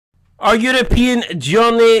Our European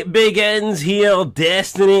journey begins here.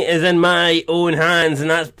 Destiny is in my own hands, and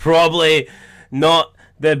that's probably not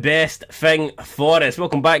the best thing for us.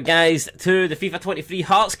 Welcome back, guys, to the FIFA 23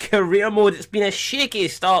 Hearts career mode. It's been a shaky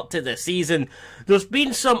start to the season. There's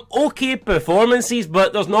been some okay performances,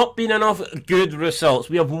 but there's not been enough good results.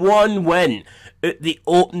 We have one win at the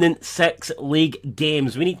opening 6 league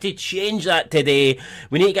games. We need to change that today.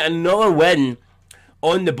 We need to get another win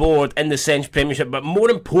on the board in the French Premiership, but more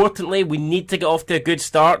importantly, we need to get off to a good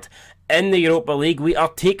start in the Europa League. We are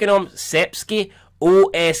taking on Sepski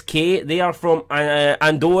OSK. They are from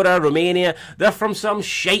Andorra, Romania. They're from some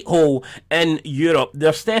shithole in Europe.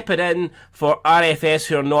 They're stepping in for RFS,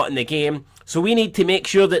 who are not in the game. So we need to make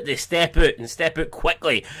sure that they step out, and step out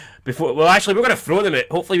quickly. Well, actually, we're going to throw them out.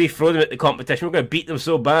 Hopefully we throw them at the competition. We're going to beat them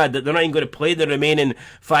so bad that they're not even going to play the remaining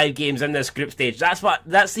 5 games in this group stage. That's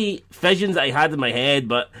the visions that I had in my head,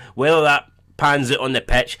 but whether that pans out on the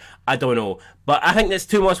pitch, I don't know. But I think there's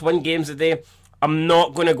 2 must-win games today. I'm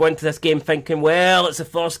not going to go into this game thinking, well, it's the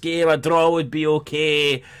first game, a draw would be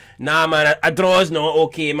okay. Nah, man, a draw is not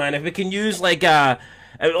okay, man. If we can use, like,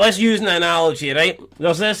 let's use an analogy, right?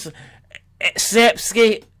 There's this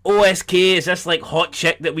Sepski OSK is this, like, hot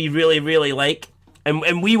chick that we really, really like.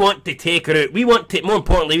 And we want to take her out. More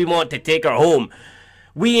importantly, we want to take her home.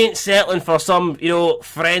 We ain't settling for some,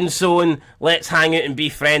 friend zone, let's hang out and be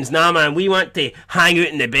friends. Nah, man, we want to hang out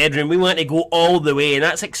in the bedroom. We want to go all the way, and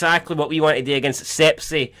that's exactly what we want to do against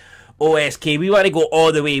Sepsi OSK. We want to go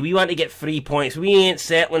all the way. We want to get 3 points. We ain't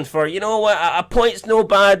settling for, you know what, a point's no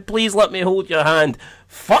bad. Please let me hold your hand.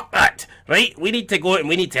 Fuck that, right? We need to go out and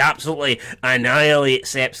we need to absolutely annihilate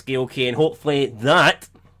Sepsi, okay, and hopefully that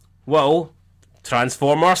will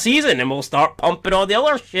transform our season and we'll start pumping all the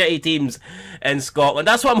other shitty teams in Scotland.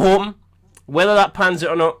 That's what I'm hoping. Whether that pans out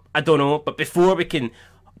or not, I don't know. But before we can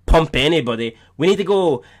pump anybody, we need to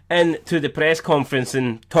go into the press conference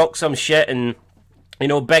and talk some shit and,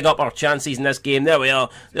 big up our chances in this game. There we are.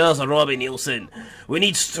 There's a Robbie Nielsen. We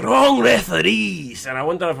need strong referees. And I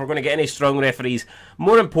wonder if we're going to get any strong referees.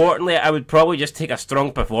 More importantly, I would probably just take a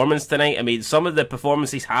strong performance tonight. I mean, some of the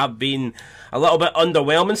performances have been a little bit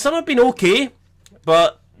underwhelming. Some have been okay.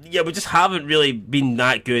 But, yeah, we just haven't really been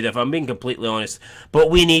that good, if I'm being completely honest.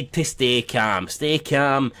 But we need to stay calm. Stay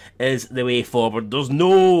calm is the way forward. There's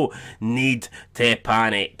no need to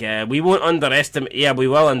panic. We won't underestimate. Yeah, we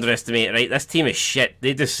will underestimate, right? This team is shit.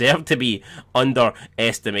 They deserve to be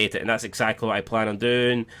underestimated, and that's exactly what I plan on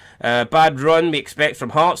doing. Bad run we expect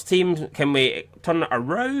from Hearts team. Can we turn it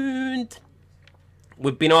around?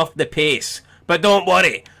 We've been off the pace. But don't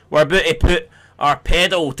worry. We're about to put our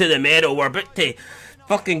pedal to the metal. We're about to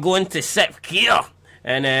fucking go into 6th gear.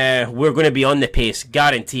 And we're going to be on the pace.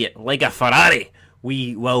 Guarantee it. Like a Ferrari.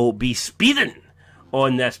 We will be speeding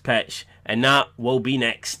on this pitch. And that will be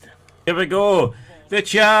next. Here we go. The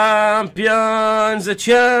champions. The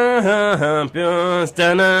champions.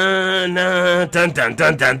 Dun, dun, dun, dun,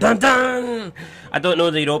 dun, dun, dun, dun. I don't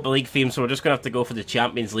know the Europa League theme, so we're just going to have to go for the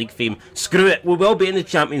Champions League theme. Screw it, we will be in the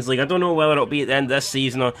Champions League. I don't know whether it'll be at the end of this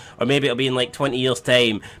season or maybe it'll be in like 20 years'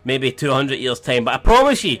 time, maybe 200 years' time. But I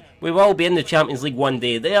promise you, we will be in the Champions League one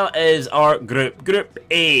day. There is our group, Group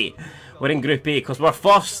A. We're in Group A because we're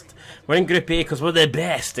first. We're in Group A because we're the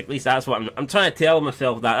best. At least that's what I'm trying to tell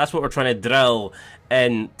myself that. That's what we're trying to drill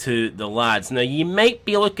into the lads. Now, you might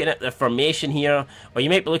be looking at the formation here, or you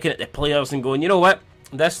might be looking at the players and going, you know what?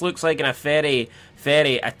 This looks like a very,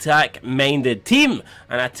 very attack-minded team,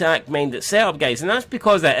 an attack-minded setup, guys, and that's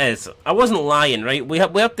because it is. I wasn't lying, right? We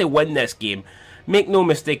have to win this game. Make no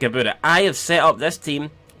mistake about it. I have set up this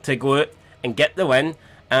team to go out and get the win,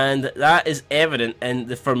 and that is evident in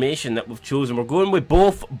the formation that we've chosen. We're going with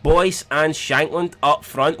both Boyce and Shankland up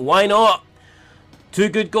front. Why not? 2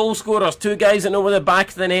 good goal scorers, 2 guys that know where the back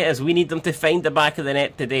of the net is. We need them to find the back of the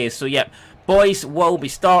net today. So, yep, Boyce will be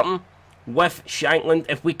starting with Shankland.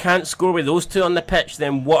 If we can't score with those 2 on the pitch,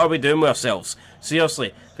 then what are we doing with ourselves?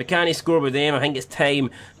 Seriously, if we can't score with them, I think it's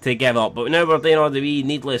time to give up. But now we're doing all the wee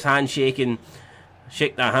needless handshaking,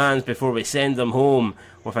 shake their hands before we send them home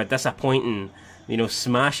with a disappointing,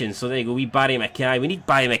 smashing. So there you go, Barry Mackay. We need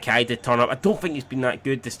Barry Mackay to turn up. I don't think he's been that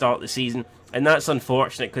good to start the season, and that's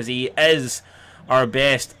unfortunate because he is our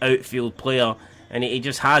best outfield player, and he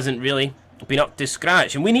just hasn't really been up to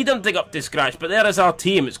scratch, and we need him to get up to scratch. But there is our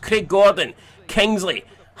team. It's Craig Gordon, Kingsley,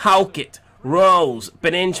 Halkett, Rawls,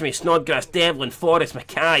 Benenchme, Snodgrass, Devlin, Forrest,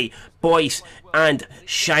 Mackay, Boyce, and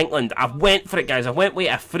Shankland. I went for it, guys. I went with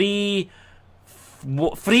a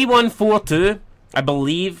 3-1-4-2, I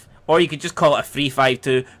believe, or you could just call it a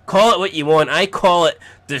 3-5-2. Call it what you want. I call it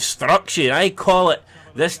destruction. I call it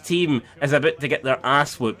This team is about to get their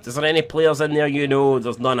ass whooped. Is there any players in there you know?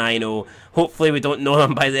 There's none I know. Hopefully we don't know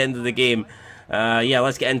them by the end of the game. Yeah,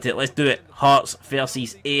 let's get into it. Let's do it. Hearts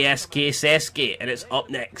versus ASK Seske, and it's up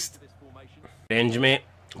next. Range, mate.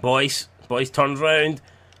 Boyce turns round.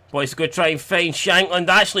 Boyce is going to try and find Shankland.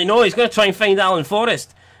 Actually, no, he's going to try and find Alan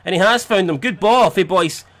Forrest. And he has found him. Good ball for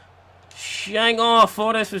Boyce. Oh,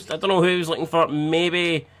 Forrest was, I don't know who he was looking for.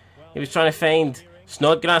 Maybe he was trying to find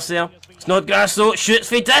Snodgrass there. Snodgrass, though, shoots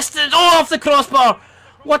for distance. Oh, off the crossbar.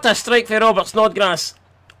 What a strike for Robert Snodgrass.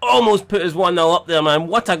 Almost put his 1-0 up there, man.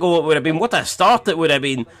 What a goal it would have been. What a start it would have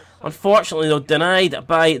been. Unfortunately, though, denied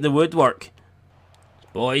by the woodwork.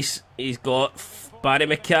 Boyce, he's got Barry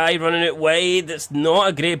Mackay running it wide. It's not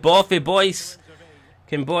a great ball for Boyce.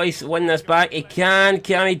 Can Boyce win this back? He can.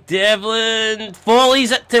 Cammy Devlin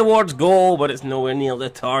volleys it towards goal, but it's nowhere near the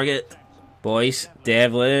target. Boyce,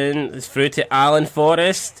 Devlin is through to Alan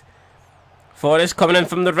Forrest. Forrest coming in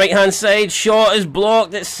from the right-hand side. Shot is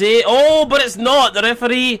blocked. It's safe. Oh, but it's not. The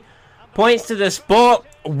referee points to the spot.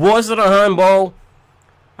 Was there a handball?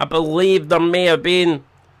 I believe there may have been.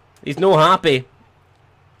 He's no happy.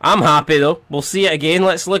 I'm happy, though. We'll see it again.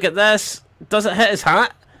 Let's look at this. Does it hit his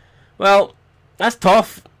hat? Well, that's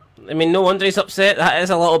tough. I mean, no wonder he's upset. That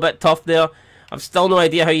is a little bit tough there. I've still no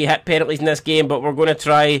idea how you hit penalties in this game, but we're going to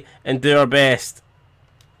try and do our best.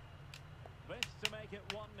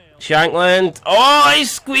 Shankland. Oh, he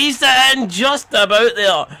squeezed it in just about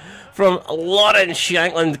there from Lawrence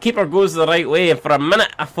Shankland. The keeper goes the right way, and for a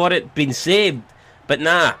minute I thought it'd been saved. But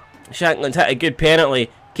nah, Shankland hit a good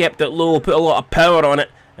penalty, kept it low, put a lot of power on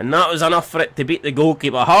it, and that was enough for it to beat the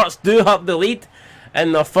goalkeeper. Hearts do have the lead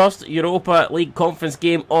in their first Europa League conference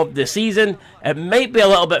game of the season. It might be a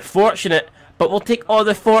little bit fortunate, but we'll take all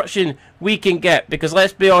the fortune we can get, because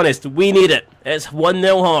let's be honest, we need it. It's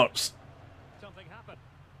 1-0 Hearts.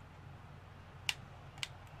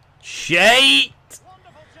 Shite!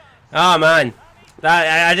 Oh man,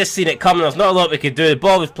 I just seen it coming. There's not a lot we could do. The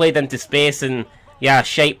ball was played into space, and yeah,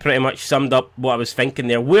 shite pretty much summed up what I was thinking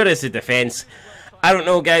there. Where is the defence? I don't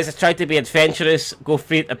know, guys. I tried to be adventurous, go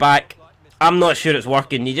free at the back. I'm not sure it's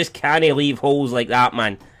working. You just can't leave holes like that,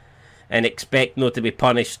 man, and expect not to be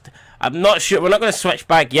punished. I'm not sure. We're not going to switch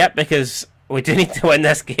back yet because we do need to win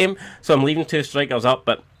this game. So I'm leaving 2 strikers up,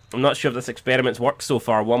 but I'm not sure if this experiment's worked so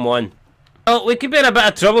far. 1-1. Well, we could be in a bit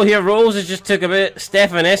of trouble here. Rolls has just took a bit.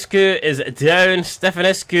 Stefanescu is down.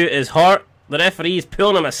 Stefanescu is hurt. The referee is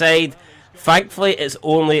pulling him aside. Thankfully, it's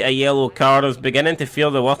only a yellow card. I was beginning to feel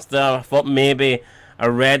the worst there. I thought maybe a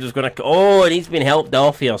red was going to... Oh, and he's been helped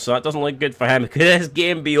off here, so that doesn't look good for him. Could this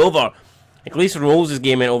game be over? At least Rolls'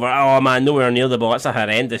 game ain't over. Oh, man, nowhere near the ball. That's a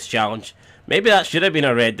horrendous challenge. Maybe that should have been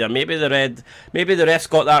a red there. Maybe the refs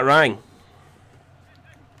got that wrong.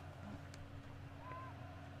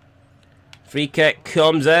 Free kick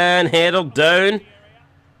comes in, header down.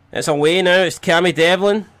 It's away now, it's Cammy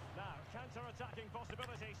Devlin.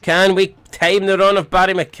 Can we time the run of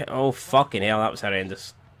Barry McK... Oh, fucking hell, that was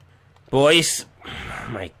horrendous. Boys, oh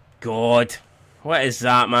my god. What is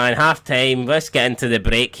that, man? Half time, let's get into the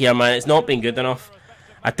break here, man. It's not been good enough.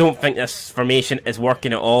 I don't think this formation is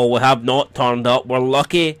working at all. We have not turned up. We're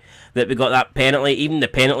lucky that we got that penalty. Even the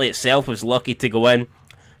penalty itself was lucky to go in.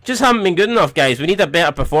 Just haven't been good enough, guys. We need a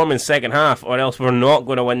better performance second half, or else we're not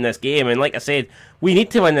going to win this game. And like I said, we need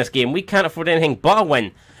to win this game. We can't afford anything but a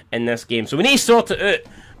win in this game. So we need to sort it out.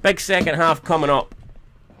 Big second half coming up.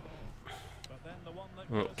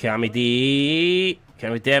 Cammy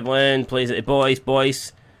Devlin plays it to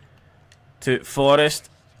Boyce to Forrest,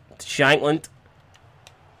 to Shankland.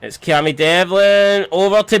 It's Cammy Devlin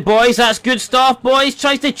over to Boyce. That's good stuff. Boyce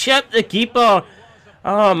tries to chip the keeper.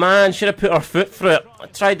 Oh man, should have put our foot through it. I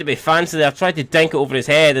tried to be fancy there. I tried to dink it over his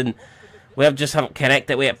head, and we just haven't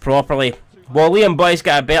connected with it properly. Well, Liam Boyce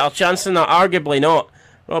got a better chance than that. Arguably not.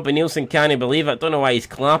 Robbie Nielsen can't believe it. Don't know why he's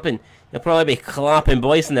clapping. He'll probably be clapping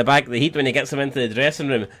Boyce in the back of the heat when he gets him into the dressing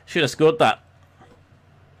room. Should have scored that.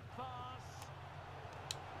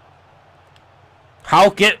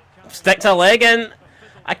 Halkett sticks a leg in.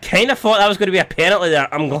 I kind of thought that was going to be a penalty there.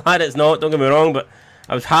 I'm glad it's not, don't get me wrong, but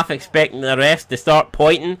I was half expecting the refs to start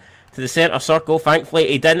pointing to the centre circle. Thankfully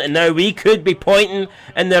he didn't, and now we could be pointing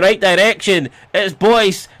in the right direction. It's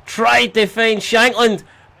Boyce tried to find Shankland,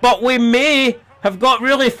 but we may have got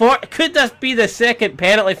really far. Could this be the second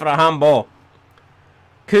penalty for a handball?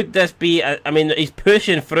 Could this be... I mean, he's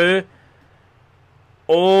pushing through.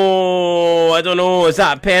 Oh, I don't know. Is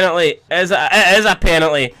that a penalty? It is a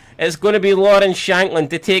penalty. It's going to be Lawrence Shankland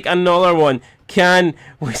to take another one. Can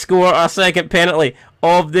we score our second penalty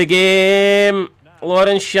of the game?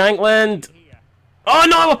 Lawrence Shankland. Oh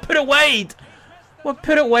no, I put it wide. We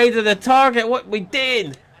put it wide of the target. What we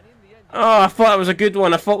did? Oh, I thought it was a good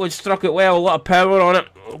one. I thought we'd struck it well. A lot of power on it.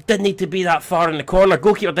 Didn't need to be that far in the corner.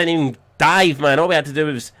 Goalkeeper didn't even dive, man. All we had to do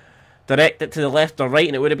was direct it to the left or right,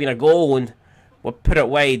 and it would have been a goal. And we put it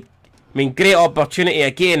wide. I mean, great opportunity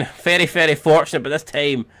again. Very, very fortunate, but this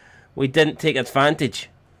time we didn't take advantage.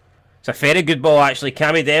 It's a very good ball, actually.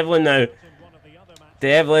 Cammy Devlin now.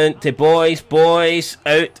 Devlin to Boyce. Boyce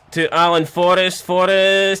out to Alan Forrest.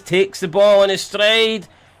 Forrest takes the ball in his stride.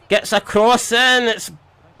 Gets a cross in. It's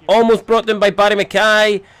almost brought down by Barry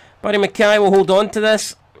Mackay. Barry Mackay will hold on to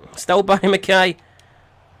this. Still Barry Mackay.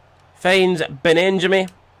 Finds Benenjami.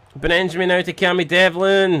 Benenjami now to Cammy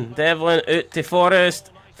Devlin. Devlin out to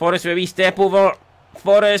Forrest. Forrest with a wee step over.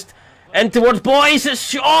 Forrest in towards Boyce.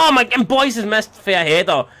 It's, oh my god, Boyce has missed for a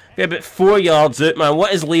header. We're about 4 yards out, man.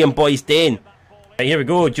 What is Liam Boyce doing? Right, here we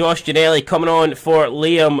go. Josh Giannelli coming on for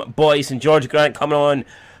Liam Boyce and George Grant coming on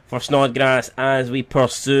for Snodgrass as we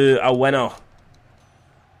pursue a winner.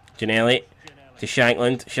 Giannelli to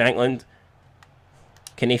Shankland. Shankland.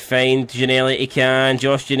 Can he find Giannelli? He can.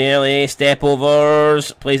 Josh Giannelli. Step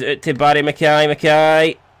overs. Plays it out to Barry Mackay.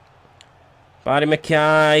 Mackay. Barry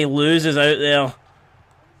Mackay loses out there.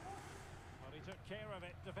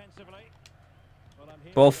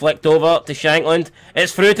 Ball flicked over to Shankland.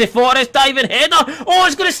 It's through to Forrest. Diving header. Oh,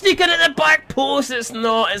 it's going to sneak in at the back post. It's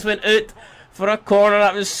not. It's went out for a corner.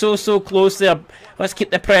 That was so close there. Let's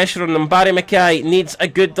keep the pressure on them. Barry Mackay needs a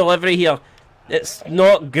good delivery here. It's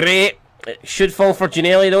not great. It should fall for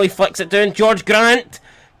Giannelli though. He flicks it down. George Grant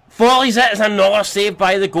volleys it. It's another save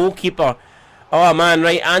by the goalkeeper. Oh man,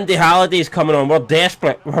 right. Andy Halliday's coming on. We're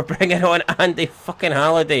desperate. We're bringing on Andy fucking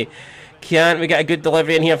Halliday. Can't we get a good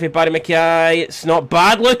delivery in here for Barry Mackay? It's not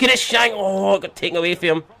bad. Look at it, Shank. Oh, it got taken away from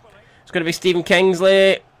him. It's going to be Stephen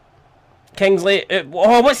Kingsley. Kingsley.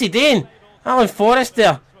 Oh, what's he doing? Alan Forrest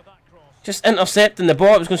there. Just intercepting the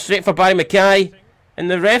ball. It was going straight for Barry Mackay.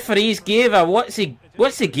 And the referees gave a... What's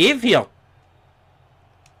he gave here?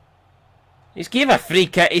 He's gave a free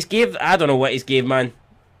kick. He's gave... I don't know what he's gave, man.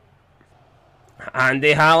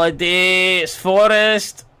 Andy Halliday. It's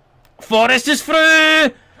Forrest. Forrest is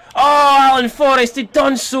through. Oh, Alan Forrest, he'd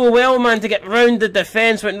done so well, man, to get round the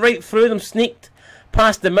defence. Went right through them, sneaked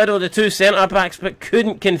past the middle of the two centre-backs, but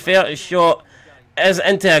couldn't convert his shot as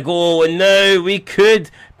into a goal. And now we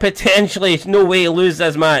could potentially, no way, lose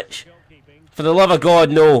this match. For the love of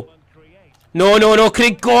God, no. No.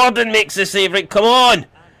 Craig Gordon makes the save. Right, come on.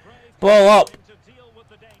 Ball up.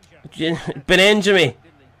 Benenjami.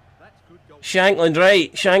 Shankland,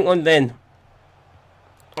 right. Shankland then.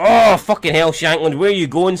 Oh, fucking hell, Shankland. Where are you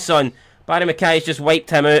going, son? Barry Mackay's just wiped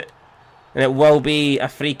him out. And it will be a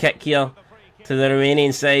free kick here to the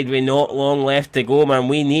Romanian side with not long left to go, man.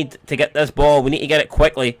 We need to get this ball. We need to get it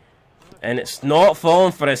quickly. And it's not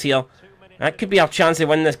falling for us here. That could be our chance to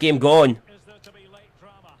win this game gone.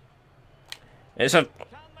 It's a...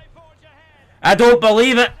 I don't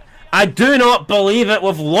believe it. I do not believe it.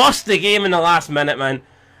 We've lost the game in the last minute, man.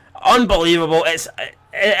 Unbelievable. It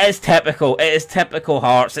is typical. It is typical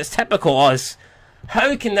Hearts. It's typical us.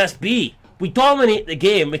 How can this be? We dominate the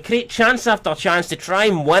game. We create chance after chance to try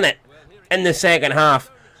and win it in the second half.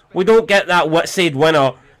 We don't get that Whitside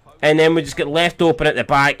winner, and then we just get left open at the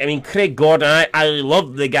back. I mean, Craig Gordon, I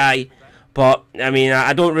love the guy, but I mean,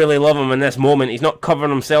 I don't really love him in this moment. He's not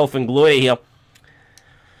covering himself in glory here.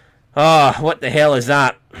 Oh, what the hell is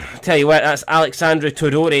that? I tell you what, that's Alexandru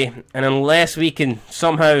Tudori, and unless we can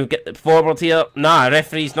somehow get it forward here, nah,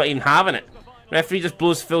 referee's not even having it. Referee just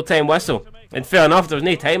blows full-time whistle. And fair enough, there's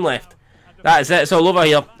no time left. That is it, it's all over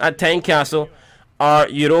here at Tynecastle. Our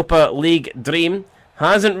Europa League dream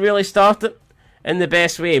hasn't really started in the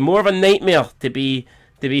best way. More of a nightmare, to be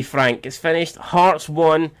frank. It's finished Hearts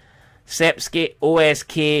 1, Sepsky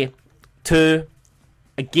OSK 2.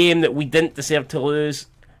 A game that we didn't deserve to lose,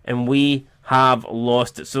 and we have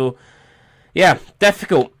lost it. So, yeah,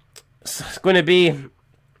 difficult. It's going to be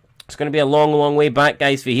a long way back,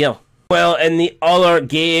 guys, for here. Well, in the other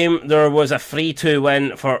game, there was a 3-2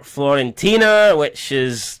 win for Fiorentina, which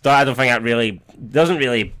is, I don't think that really, doesn't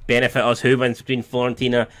really benefit us who wins between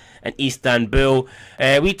Fiorentina and Istanbul.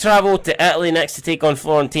 We travelled to Italy next to take on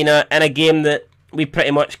Fiorentina in a game that we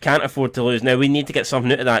pretty much can't afford to lose. Now, we need to get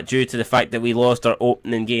something out of that due to the fact that we lost our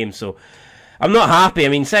opening game, so I'm not happy. I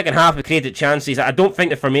mean, second half we created chances. I don't think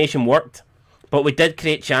the formation worked, but we did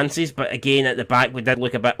create chances. But again, at the back, we did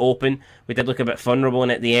look a bit open. We did look a bit vulnerable,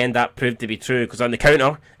 and at the end, that proved to be true. Because on the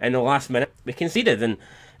counter, in the last minute, we conceded, and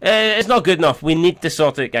it's not good enough. We need to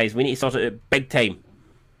sort it out, guys. We need to sort it out big time.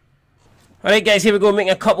 Alright, guys, here we go,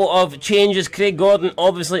 making a couple of changes. Craig Gordon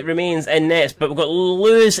obviously remains in nets, but we've got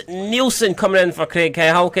Lewis Nielsen coming in for Craig. Kai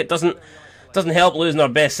Halkett doesn't Doesn't help losing our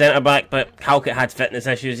best centre-back, but Halkett had fitness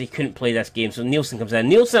issues. He couldn't play this game, so Nielsen comes in.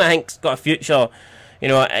 Nielsen, I think, has got a future, you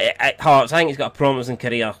know, at Hearts. I think he's got a promising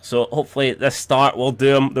career, so hopefully this start will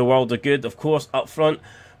do him the world of good. Of course, up front,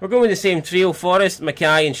 we're going with the same trio, Forrest,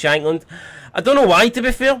 Mackay and Shankland. I don't know why, to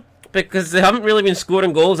be fair, because they haven't really been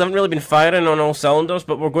scoring goals, haven't really been firing on all cylinders,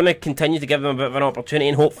 but we're going to continue to give them a bit of an opportunity,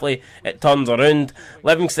 and hopefully it turns around.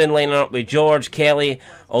 Livingston lining up with George, Kelly,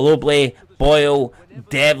 Oloble, Boyle,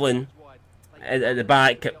 Devlin at the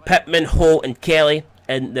back, Pittman, Holt and Kelly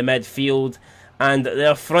in the midfield, and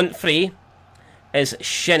their front three is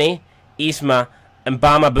Shinnie, Isma and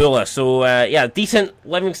Bamabula. So yeah, decent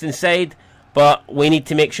Livingston side, but we need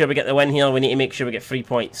to make sure we get the win here. We need to make sure we get 3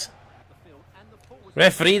 points.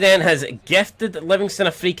 Referee then has gifted Livingston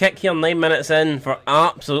a free kick here 9 minutes in for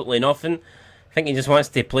absolutely nothing. I think he just wants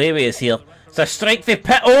to play with us here. It's a strike for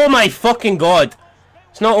Pitt. Oh my fucking god.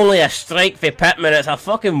 It's not only a strike for Pittman, it's a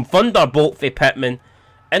fucking thunderbolt for Pittman.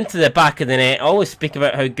 Into the back of the net. I always speak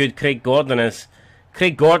about how good Craig Gordon is.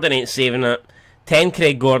 Craig Gordon ain't saving that. 10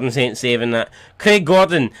 Craig Gordons ain't saving that. Craig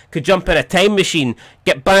Gordon could jump in a time machine,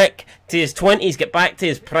 get back to his 20s, get back to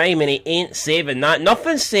his prime, and he ain't saving that.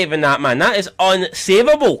 Nothing's saving that, man. That is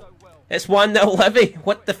unsavable. It's 1-0 Livy.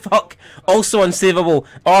 What the fuck? Also unsavable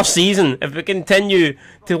our season. If we continue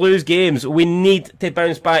to lose games, we need to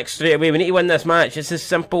bounce back straight away. We need to win this match. It's as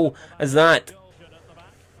simple as that.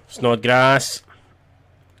 Snodgrass.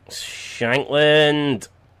 Shankland.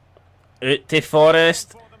 Out to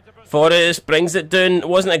Forrest. Forrest brings it down. It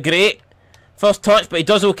wasn't a great first touch, but he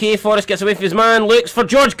does okay. Forrest gets away from his man. Looks for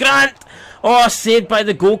George Grant. Oh, saved by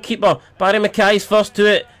the goalkeeper. Barry Mackay's first to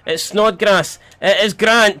it. It's Snodgrass. It is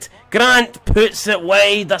Grant. Grant puts it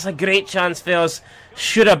wide. That's a great chance for us.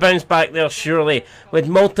 Should have bounced back there, surely. With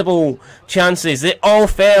multiple chances. They all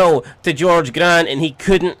fell to George Grant, and he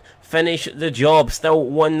couldn't finish the job. Still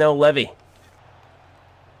 1-0 Livy.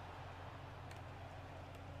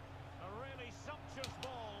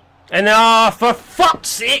 And for fuck's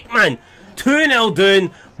sake, man. 2-0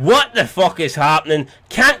 down. What the fuck is happening?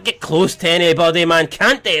 Can't get close to anybody, man.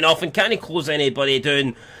 Can't do nothing. Can't close anybody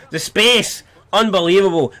down. The space,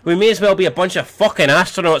 unbelievable. We may as well be a bunch of fucking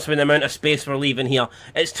astronauts with the amount of space we're leaving here.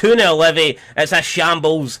 It's 2-0 Livy. It's a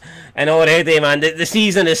shambles. And already, man, the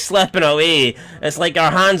season is slipping away. It's like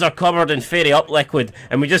our hands are covered in Fairy Up liquid,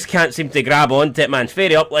 and we just can't seem to grab onto it, man.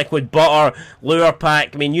 Fairy Up liquid, butter, lure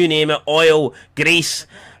pack, I mean, you name it, oil, grease.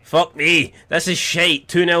 Fuck me. This is shite.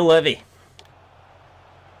 2-0 Livy.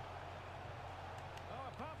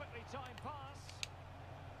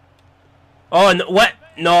 Oh, no, what?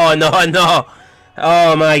 No.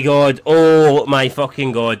 Oh, my God. Oh, my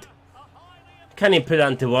fucking God. Can't even put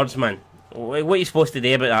that into words, man. What are you supposed to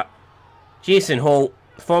do about that? Jason Holt,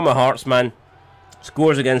 former Hearts man,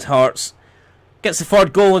 scores against Hearts. Gets the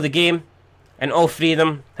third goal of the game, and all three of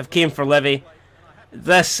them have came for Livy.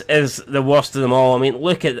 This is the worst of them all. I mean,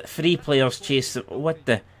 look at 3 players chase. What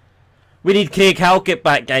the? We need Craig Halkett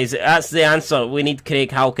back, guys. That's the answer. We need Craig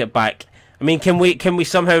Halkett back. I mean, can we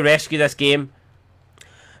somehow rescue this game?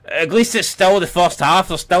 At least it's still the first half.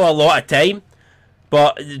 There's still a lot of time.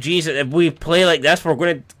 But, geez, if we play like this, we're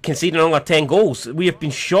going to concede another 10 goals. We have been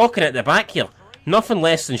shocking at the back here. Nothing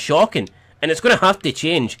less than shocking. And it's going to have to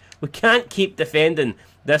change. We can't keep defending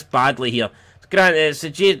this badly here. Granted,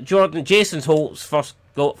 it's Jason Holt's first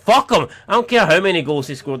goal. Fuck him! I don't care how many goals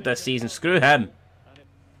he scored this season. Screw him.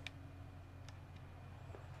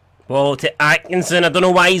 Ball to Atkinson. I don't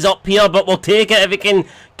know why he's up here, but we'll take it if he can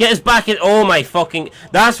get us back in. Oh my fucking...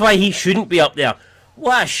 That's why he shouldn't be up there.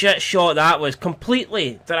 What a shit shot that was.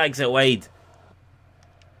 Completely drags it wide.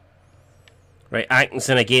 Right,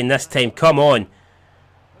 Atkinson again this time. Come on.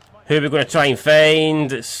 Who are we going to try and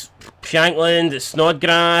find? It's Shankland. It's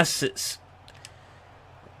Snodgrass. It's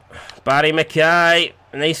Barry Mackay.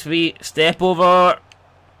 Nice wee step over.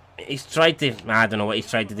 He's tried to... I don't know what he's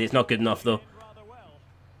tried to do. It's not good enough though.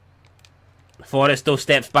 Forrest though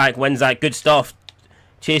steps back, wins that. Good stuff.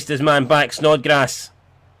 Chased his man back. Snodgrass.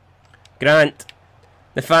 Grant.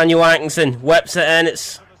 Nathaniel Atkinson whips it in.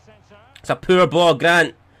 It's a poor ball.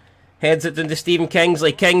 Grant heads it down to Stephen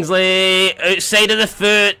Kingsley. Kingsley outside of the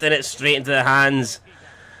foot, and it's straight into the hands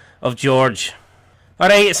of George.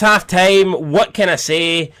 Alright, it's half time. What can I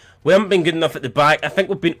say? We haven't been good enough at the back. I think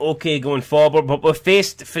we've been okay going forward, but we've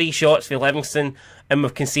faced 3 shots for Livingston and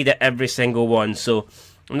we've conceded every single one. So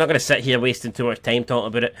I'm not going to sit here wasting too much time talking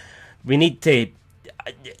about it. We need to...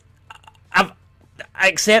 I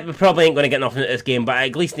accept we probably ain't going to get nothing out of this game, but I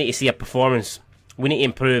at least need to see a performance. We need to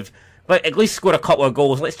improve. But at least score a couple of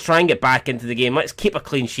goals. Let's try and get back into the game. Let's keep a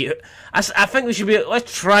clean sheet. I think we should be...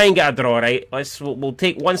 Let's try and get a draw, right? We'll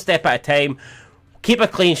take one step at a time. Keep a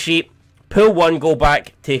clean sheet. pull one, go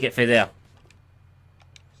back, take it for there.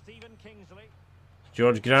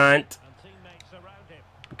 George Grant.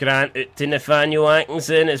 Grant out to Nathaniel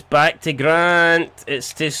Atkinson. It's back to Grant.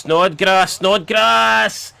 It's to Snodgrass.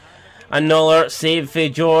 Snodgrass! Another save for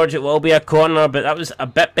George. It will be a corner, but that was a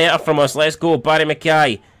bit better from us. Let's go. Barry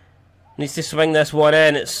Mackay needs to swing this one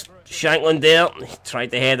in. It's Shankland there. He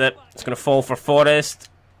tried to head it. It's going to fall for Forrest.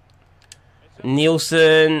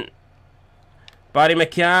 Nielsen. Barry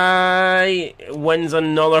Mackay wins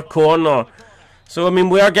another corner. So, I mean,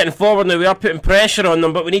 we are getting forward now. We are putting pressure on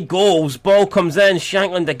them, but we need goals. Ball comes in.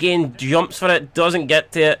 Shankland again jumps for it. Doesn't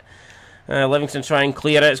get to it. Livingston try and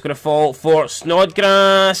clear it. It's going to fall for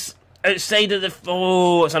Snodgrass. Outside of the...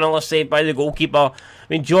 Oh, it's another save by the goalkeeper. I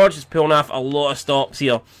mean, George is pulling off a lot of stops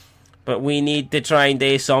here. But we need to try and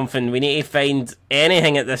do something. We need to find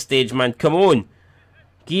anything at this stage, man. Come on.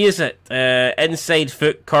 Gears it. Inside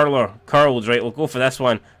foot curler. Curled, right. We'll go for this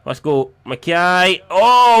one. Let's go. Mackay.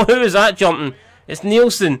 Oh, who is that jumping? It's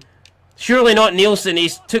Nielsen. Surely not Nielsen.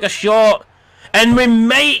 He's took a shot. And we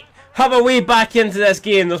might have a way back into this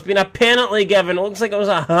game. There's been a penalty given. It looks like it was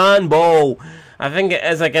a handball. I think it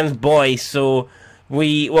is against Boyce. So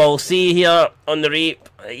we will see here on the reap.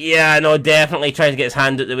 Yeah, no, definitely tries to get his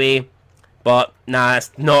hand out the way. But, nah,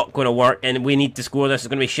 it's not going to work. And we need to score this. It's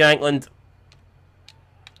going to be Shankland.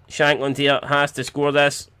 Shankland here has to score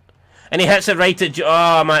this. And he hits it right at...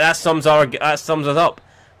 Oh, man, that sums us up.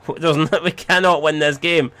 We cannot win this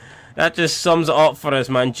game. That just sums it up for us,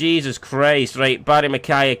 man. Jesus Christ. Right, Barry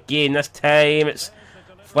Mackay again. This time it's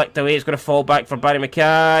flicked away. It's going to fall back for Barry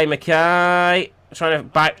Mackay. Mackay trying to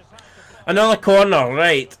back... Another corner,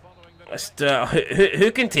 right.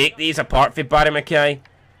 Who can take these apart for Barry Mackay?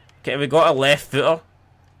 Okay, we got a left footer.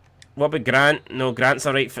 What about Grant? No, Grant's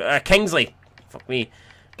a right footer. Kingsley. Fuck me.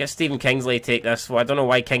 Get Stephen Kingsley to take this. Well, I don't know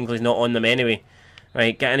why Kingsley's not on them anyway.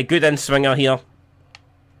 Right, getting a good in-swinger here.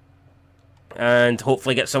 And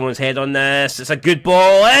hopefully get someone's head on this. It's a good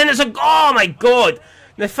ball. And it's a... Oh, my God.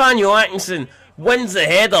 Nathaniel Atkinson wins the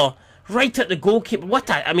header. Right at the goalkeeper.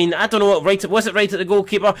 I mean, I don't know what was it right at the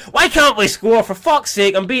goalkeeper? Why can't we score? For fuck's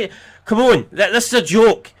sake. Come on. This is a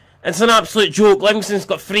joke. It's an absolute joke. Livingston's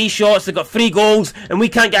got 3 shots, they've got 3 goals, and we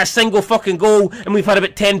can't get a single fucking goal, and we've had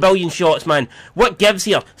about 10 billion shots, man. What gives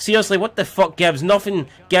here? Seriously, what the fuck gives? Nothing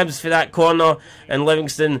gives for that corner, and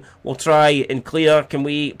Livingston will try and clear. Can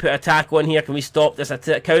we put a tackle in here? Can we stop this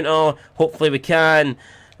counter? Hopefully we can.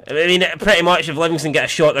 I mean, pretty much if Livingston get a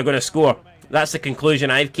shot, they're going to score. That's the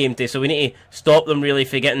conclusion I've came to, so we need to stop them really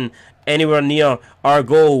for getting anywhere near our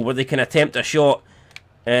goal where they can attempt a shot.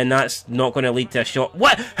 And that's not going to lead to a shot.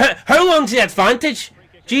 What? How long's the advantage?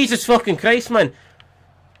 Jesus fucking Christ, man.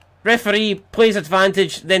 Referee plays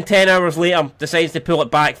advantage, then 10 hours later decides to pull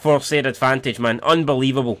it back for said advantage, man.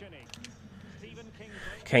 Unbelievable.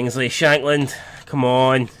 Kingsley, Shankland. Come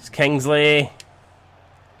on. It's Kingsley.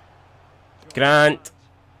 Grant.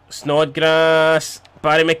 Snodgrass.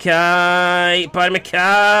 Barry Mackay. Barry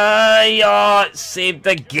Mackay. Oh, it's saved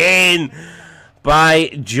again by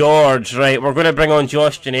George. Right, we're going to bring on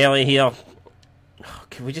Josh Ginnelly here.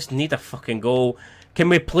 Can we just need a fucking goal? Can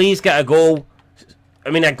we please get a goal? I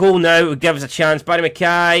mean, a goal now would give us a chance. Barry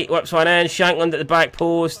Mackay whips one in. Shankland at the back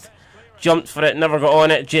post. Jumped for it, never got on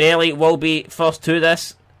it. Ginnelly will be first to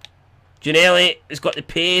this. Ginnelly has got the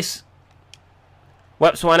pace.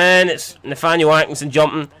 Whips one in. It's Nathaniel Atkinson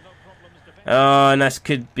jumping. Oh, and this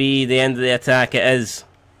could be the end of the attack. It is.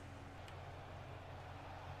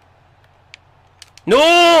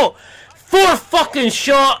 No! 4 fucking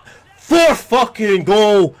shot, 4 fucking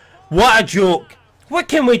goal. What a joke. What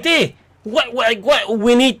can we do? What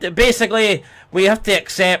we need to, basically, we have to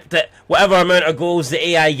accept that whatever amount of goals the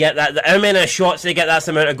AI get, that how many shots they get, that's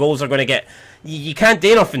the amount of goals they're going to get. You can't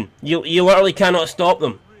do nothing. You literally cannot stop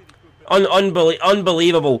them.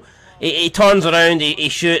 Unbelievable. He turns around, he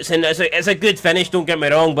shoots, and it's a good finish, don't get me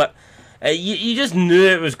wrong, but you just knew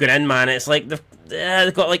it was going in, man. It's like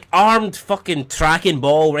they've got like armed fucking tracking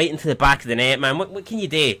ball right into the back of the net, man. What can you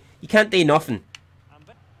do? You can't do nothing.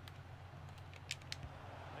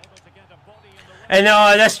 And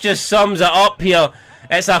this just sums it up here.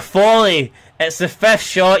 It's a volley. It's the 5th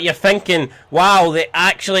shot. You're thinking, wow, they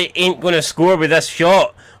actually ain't going to score with this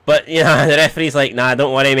shot. But, you know, the referee's like, nah,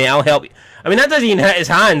 don't worry, mate, I'll help you. I mean, that doesn't even hit his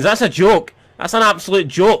hands. That's a joke. That's an absolute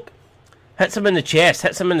joke. Hits him in the chest.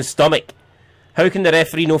 Hits him in the stomach. How can the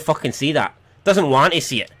referee no fucking see that? Doesn't want to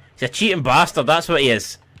see it. He's a cheating bastard. That's what he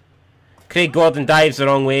is. Craig Gordon dives the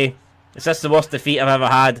wrong way. Is this the worst defeat I've ever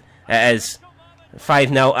had? It is.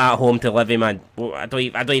 5-0 at home to Livy, man. I don't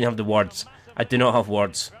even have the words. I do not have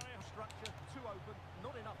words.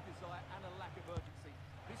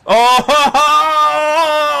 Oh!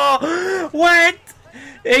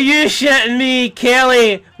 Are you shitting me,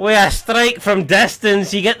 Kelly? With a strike from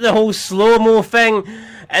distance, you get the whole slow-mo thing,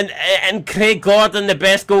 and Craig Gordon, the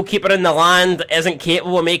best goalkeeper in the land, isn't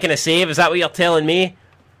capable of making a save. Is that what you're telling me?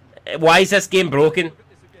 Why is this game broken?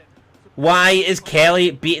 Why is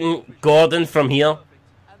Kelly beating Gordon from here?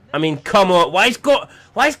 I mean, come on. Why is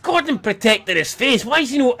Gordon protecting his face? Why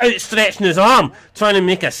is he not outstretching his arm trying to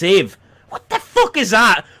make a save? What the fuck is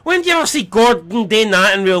that? When do you ever see Gordon doing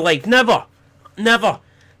that in real life? Never. Never.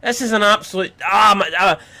 This is an absolute...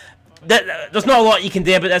 there's not a lot you can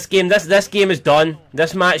do about this game. This game is done.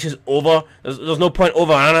 This match is over. There's no point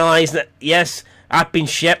over-analysing it. Yes, I've been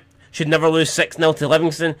shit. Should never lose 6-0 to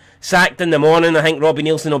Livingston. Sacked in the morning. I think Robbie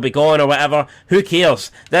Nielsen will be gone or whatever. Who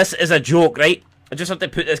cares? This is a joke, right? I just have to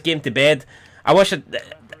put this game to bed. I wish I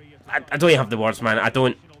don't even have the words, man. I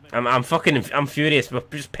don't. I'm furious. We've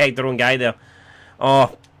just pegged the wrong guy there.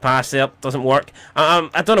 Oh, pass there. Doesn't work.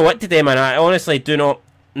 I don't know what to do, man. I honestly do not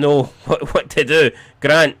know what to do.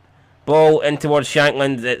 Grant. Ball in towards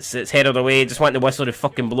Shankland. It's headed away. Just want the whistle to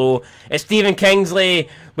fucking blow. It's Stephen Kingsley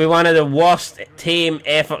with one of the worst tame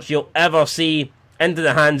efforts you'll ever see into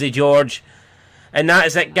the hands of George. And that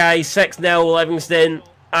is it, guys. 6-0 Livingston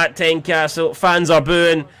at Tynecastle. Fans are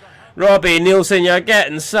booing. Robbie Nielsen, you're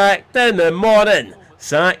getting sacked in the morning.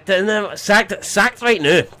 Sacked right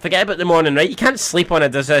now. Forget about the morning, right? You can't sleep on a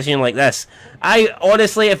decision like this. I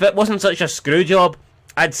honestly, if it wasn't such a screw job,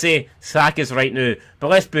 I'd say sack us right now. But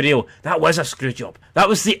let's be real, that was a screw job. That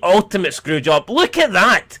was the ultimate screw job. Look at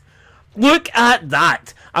that. Look at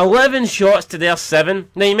that. 11 shots to their 7.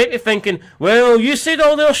 Now you might be thinking, well, you said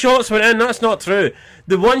all their shots went in. That's not true.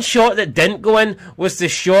 The one shot that didn't go in was the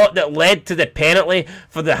shot that led to the penalty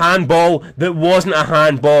for the handball that wasn't a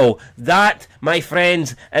handball. That, my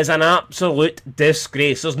friends, is an absolute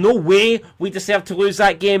disgrace. There's no way we deserve to lose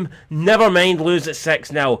that game. Never mind lose at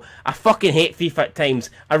 6-0. I fucking hate FIFA at times.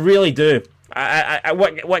 I really do.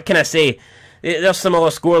 What can I say? There's similar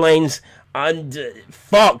scorelines. And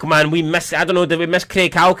fuck, man, we missed. I don't know. Did we miss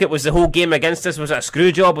Craig Halkett? Was the whole game against us? Was it a screw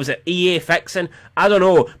job? Was it EA fixing? I don't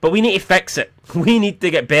know. But we need to fix it. We need to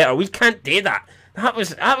get better. We can't do that. That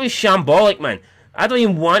was shambolic, man. I don't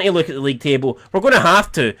even want to look at the league table. We're going to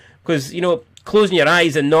have to, because you know, closing your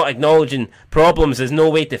eyes and not acknowledging problems is no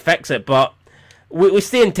way to fix it. But we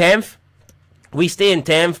stay in 10th. We stay in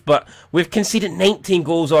 10th, but we've conceded 19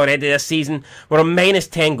 goals already this season. We're a minus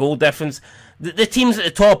 10 goal difference. The teams at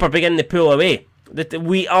the top are beginning to pull away.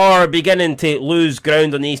 We are beginning to lose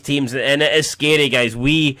ground on these teams, and it is scary, guys.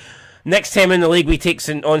 Next time in the league, we take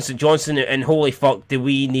on St Johnstone, and holy fuck, do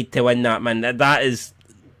we need to win that, man. That is...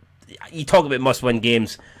 You talk about must-win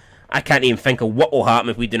games. I can't even think of what will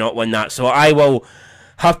happen if we do not win that. So I will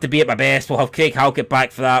have to be at my best. We'll have Craig Halkett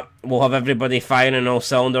back for that. We'll have everybody firing on all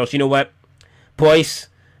cylinders. You know what? Boyce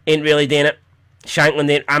ain't really doing it.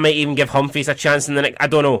 Shankland ain't. I might even give Humphries a chance in the next... I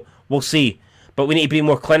don't know. We'll see. But we need to be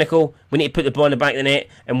more clinical. We need to put the ball in the back of the net,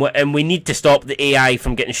 and we need to stop the AI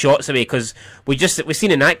from getting shots away, because we've seen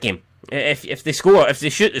in that game, if they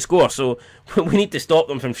shoot, they score. So we need to stop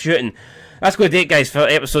them from shooting. That's going to do it, guys, for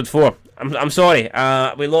episode 4. I'm sorry,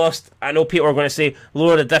 we lost. I know people are going to say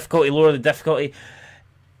lower the difficulty.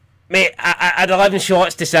 Mate, I had 11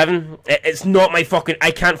 shots to 7. It's not my fucking...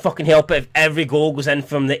 I can't fucking help it if every goal goes in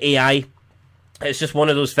from the AI. It's just one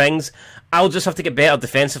of those things. I'll just have to get better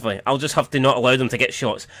defensively. I'll just have to not allow them to get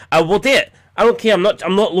shots. I will do it. I don't care. I'm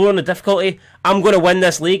not lowering the difficulty. I'm going to win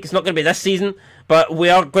this league. It's not going to be this season, but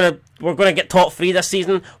we're going to get top 3 this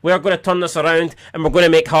season. We're going to turn this around, and we're going to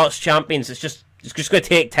make Hearts champions. It's just going to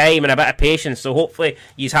take time and a bit of patience. So hopefully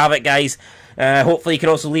you have it, guys. Hopefully you can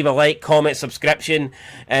also leave a like, comment, subscription,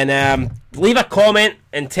 and leave a comment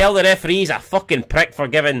and tell the referees a fucking prick for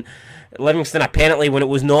giving Livingston a penalty when it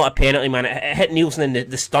was not a penalty, man. It hit Nielsen in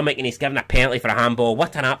the stomach, and he's given a penalty for a handball.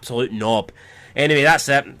 What an absolute knob. Anyway, that's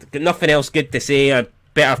it. Got nothing else good to say. I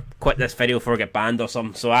better quit this video before I get banned or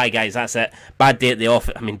something. So, aye, guys, that's it. Bad day at the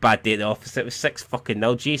office. Bad day at the office. It was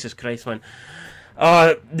 6-0. Jesus Christ, man.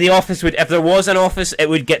 The office would... If there was an office, it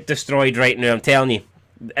would get destroyed right now. I'm telling you.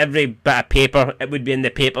 Every bit of paper, it would be in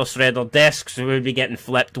the paper shredder. Desks would be getting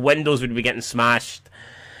flipped. Windows would be getting smashed.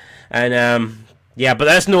 And, yeah, but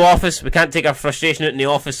there's no office. We can't take our frustration out in the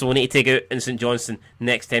office, so we need to take it out in St Johnstone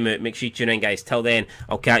next time out. Make sure you tune in, guys. Till then,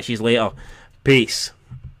 I'll catch you later. Peace.